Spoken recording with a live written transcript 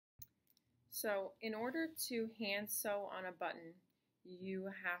So in order to hand sew on a button, you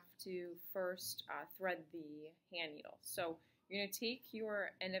have to first thread the hand needle. So you're going to take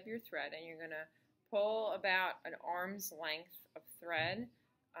your end of your thread and you're going to pull about an arm's length of thread.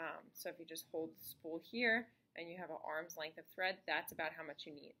 So if you just hold the spool here and you have an arm's length of thread, that's about how much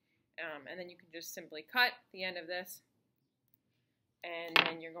you need. And then you can just simply cut the end of this, and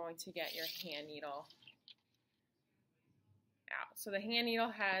then you're going to get your hand needle out. So the hand needle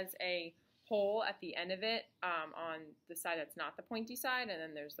has a hole at the end of it on the side that's not the pointy side, and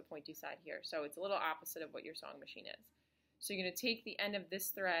then there's the pointy side here. So it's a little opposite of what your sewing machine is. So you're going to take the end of this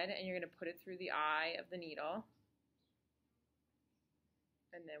thread and you're going to put it through the eye of the needle.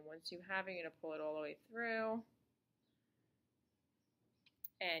 And then once you have it, you're going to pull it all the way through.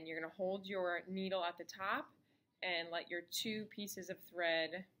 And you're going to hold your needle at the top and let your two pieces of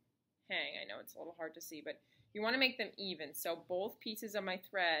thread hang. I know it's a little hard to see, but you want to make them even. So both pieces of my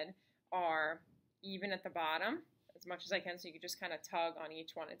thread are even at the bottom as much as I can, so you can just kind of tug on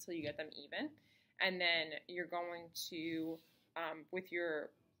each one until you get them even. And then you're going to, with your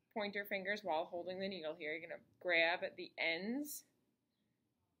pointer fingers while holding the needle here, you're going to grab the ends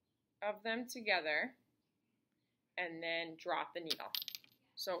of them together and then drop the needle.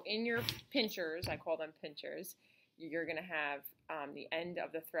 So in your pinchers, I call them pinchers, you're going to have the end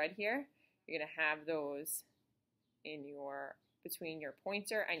of the thread here. You're going to have those in between your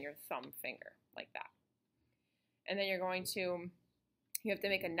pointer and your thumb finger, like that. And then you have to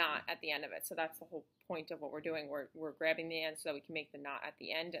make a knot at the end of it. So that's the whole point of what we're doing. We're grabbing the end so that we can make the knot at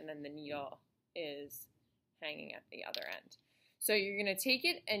the end, and then the needle is hanging at the other end. So you're going to take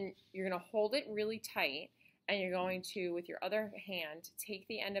it and you're going to hold it really tight, and you're going to, with your other hand, take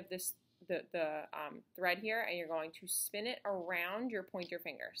the end of this the thread here, and you're going to spin it around your pointer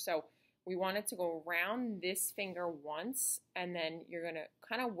finger. So we want it to go around this finger once, and then you're going to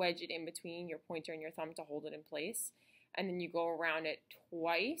kind of wedge it in between your pointer and your thumb to hold it in place. And then you go around it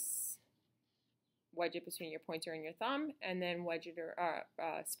twice, wedge it between your pointer and your thumb, and then wedge it or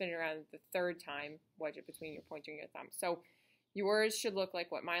spin it around the third time, wedge it between your pointer and your thumb. So yours should look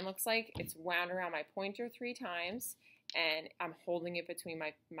like what mine looks like. It's wound around my pointer 3 times, and I'm holding it between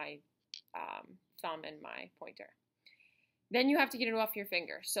my thumb and my pointer. Then you have to get it off your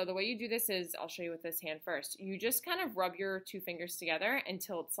finger. So the way you do this is, I'll show you with this hand first. You just kind of rub your 2 fingers together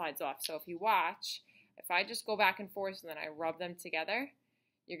until it slides off. So if you watch, if I just go back and forth and then I rub them together,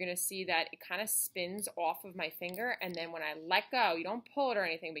 you're going to see that it kind of spins off of my finger. And then when I let go, you don't pull it or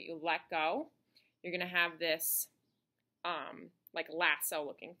anything, but you let go, you're going to have this like lasso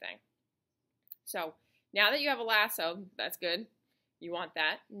looking thing. So now that you have a lasso, that's good. You want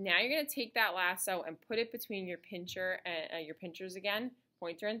that. Now you're going to take that lasso and put it between your pincher and your pinchers again,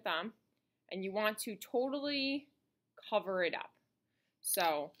 pointer and thumb, and you want to totally cover it up.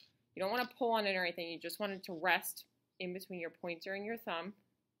 So you don't want to pull on it or anything. You just want it to rest in between your pointer and your thumb,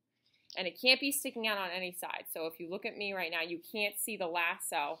 and it can't be sticking out on any side. So if you look at me right now, you can't see the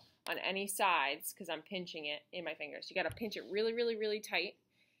lasso on any sides because I'm pinching it in my fingers. You got to pinch it really, really, really tight.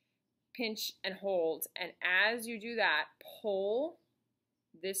 Pinch and hold, and as you do that, pull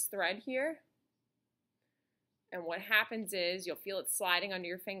this thread here, and what happens is you'll feel it sliding under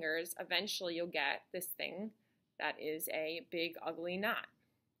your fingers. Eventually you'll get this thing that is a big ugly knot.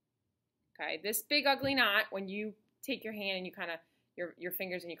 Okay, this big ugly knot, when you take your hand and you kind of your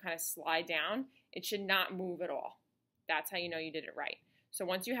fingers and you kind of slide down, it should not move at all. That's how you know you did it right. So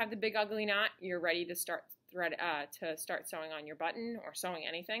once you have the big ugly knot, you're ready to start sewing on your button or sewing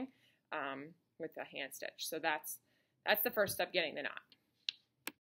anything with a hand stitch. So that's the first step, getting the knot.